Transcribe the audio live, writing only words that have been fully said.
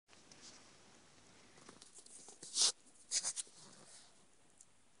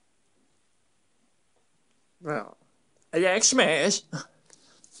Well, like smash.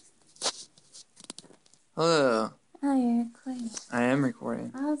 Hello. Oh, you're recording. I am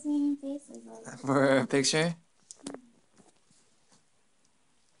recording. I was making faces. For a picture?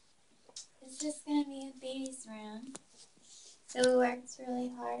 It's just gonna be a baby's room. So we worked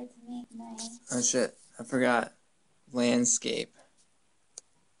really hard to make nice. Oh shit, I forgot. Landscape.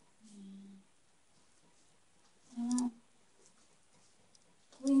 Yeah.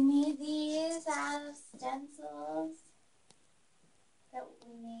 We made these out of stencils that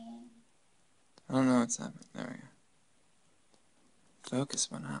we made. I don't know what's happening. There we go.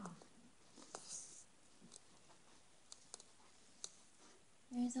 Focus went out.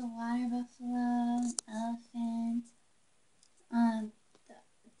 There's a water buffalo, elephant. On the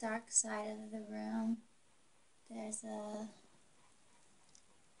dark side of the room, there's a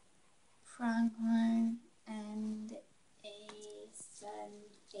pronghorn and a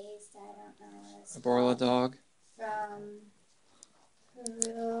sun-faced, I don't know what it's A Borla dog. from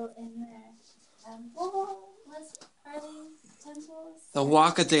Peru in their temple. Are these temples? The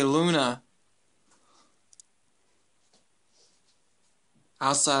Huaca de Luna.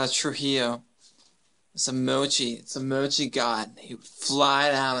 Outside of Trujillo. It's a mochi. It's a mochi god. He would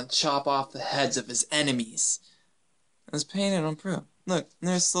fly down and chop off the heads of his enemies. It was painted on Peru. Look,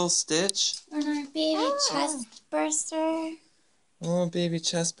 there's a little Stitch. And our baby chest burster. A little baby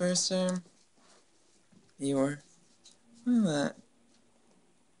chest burster. Look at that.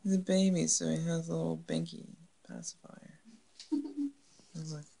 He's a baby, so he has a little binky pacifier.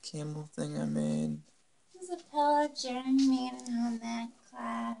 There's a camel thing I made. This is a pillow Jen made in home ec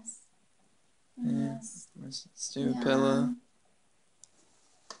class. Yeah, Stu pillow.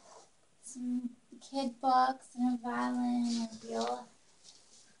 Some kid books and a violin and a viola.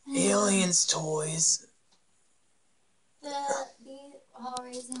 Aliens toys. The whole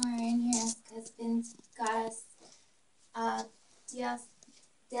reason we're in here is because Vince got us Dia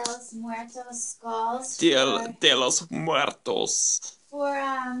de los Muertos skulls De los Muertos. for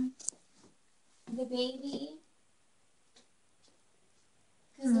the baby.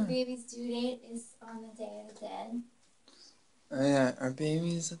 Because the baby's due date is on the Day of the Dead. Oh yeah, our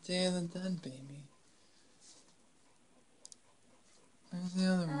baby is a Day of the Dead baby. Where's the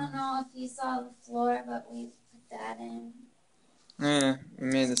other I one? don't know if you saw the floor, but we put that in. Yeah, we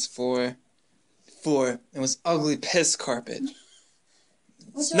made this floor. It was ugly piss carpet.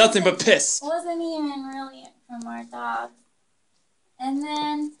 It's nothing but piss. Wasn't even really from our dog. And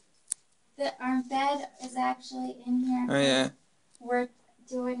then our bed is actually in here. Oh yeah. We're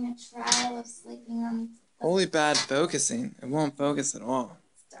doing a trial of sleeping on. Holy bad focusing. It won't focus at all.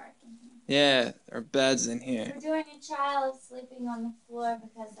 It's dark in here. Yeah, our bed's in here. We're doing a trial of sleeping on the floor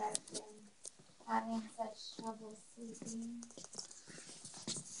because I've been having such trouble sleeping.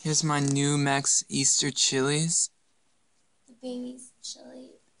 Here's my new Mex Easter chilies. The baby's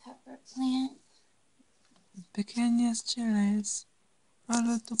chili pepper plant. Pequeñas chiles.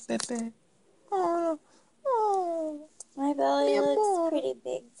 Hola tu Pepe. Oh, oh. My belly looks pretty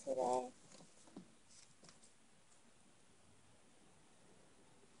big today.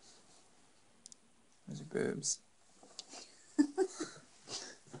 Those are boobs.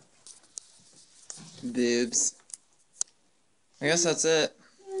 Boobs. I guess that's it.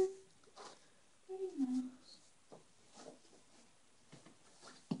 Yeah, pretty much.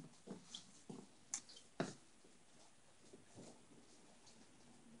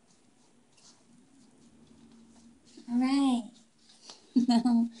 Alright.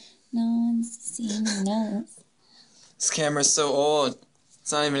 No one's seeing my nose. This camera's so old.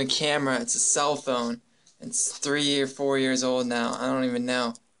 It's not even a camera, it's a cell phone. It's 3 or 4 years old now. I don't even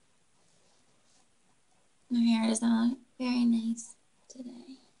know. My hair is not very nice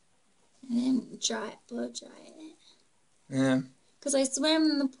today. I didn't blow dry it. Yeah. Because I swam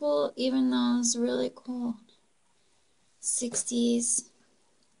in the pool even though it was really cold. 60s,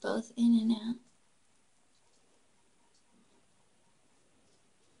 both in and out.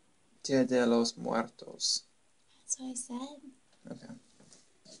 Dia de los Muertos. That's what I said. Okay.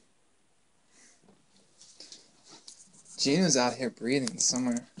 Gino's out here breathing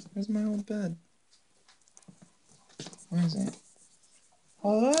somewhere. Where's my old bed? Where is it?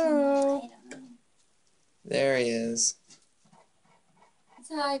 Hello? There he is. That's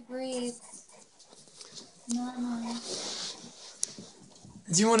how I breathe. Normally.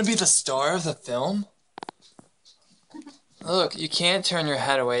 Do you want to be the star of the film? Look, you can't turn your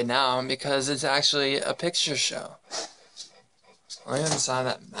head away now because it's actually a picture show. Look inside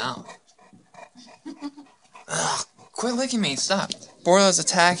that mouth. Ugh, quit licking me, stop. Borla's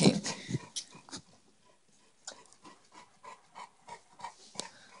attacking.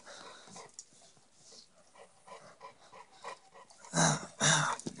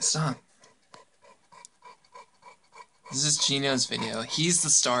 Gino's video. He's the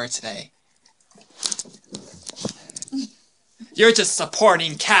star today. You're just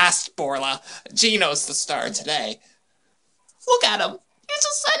supporting cast, Borla. Gino's the star today. Look at him. He's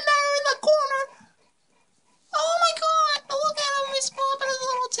just sitting there in the corner. Oh my god. Look at him. He's flopping his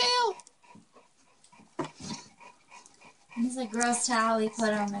little tail. It's a gross towel we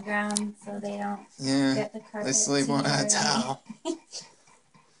put on the ground so they don't get the carpet. They sleep on a towel.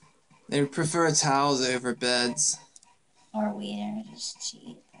 They prefer towels over beds. Or weeder, just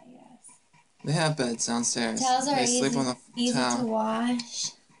cheap, I guess. They have beds downstairs. Towels are they sleep on the easy towel. to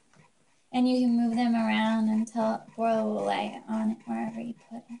wash. And you can move them around until Borla will lay it on it wherever you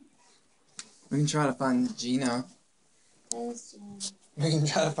put it. We can try to find Gino. There's Gino. We can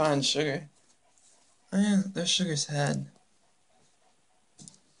try to find Sugar. Oh yeah, there's Sugar's head.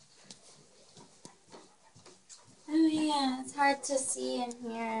 Oh yeah, it's hard to see in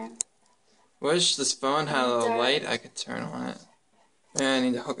here. Wish this phone had a little light I could turn on it. Maybe I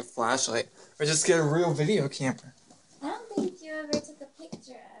need to hook a flashlight. Or just get a real video camera. I don't think you ever took a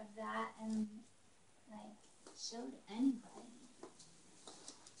picture of that and, like, showed anybody.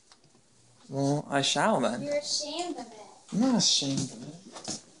 Well, I shall then. You're ashamed of it. I'm not ashamed of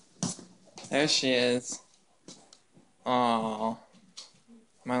it. There she is. Aww.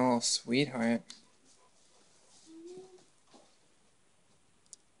 My little sweetheart.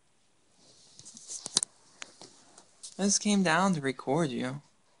 I just came down to record you.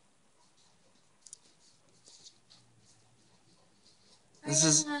 I'm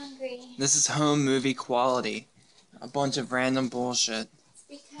hungry. This is home movie quality. A bunch of random bullshit.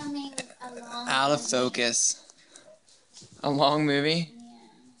 It's becoming a long Out of movie. focus. A long movie?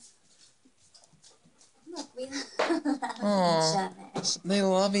 Yeah. Look, we love each Aww. other. They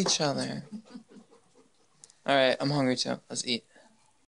love each other. Alright, I'm hungry too. Let's eat.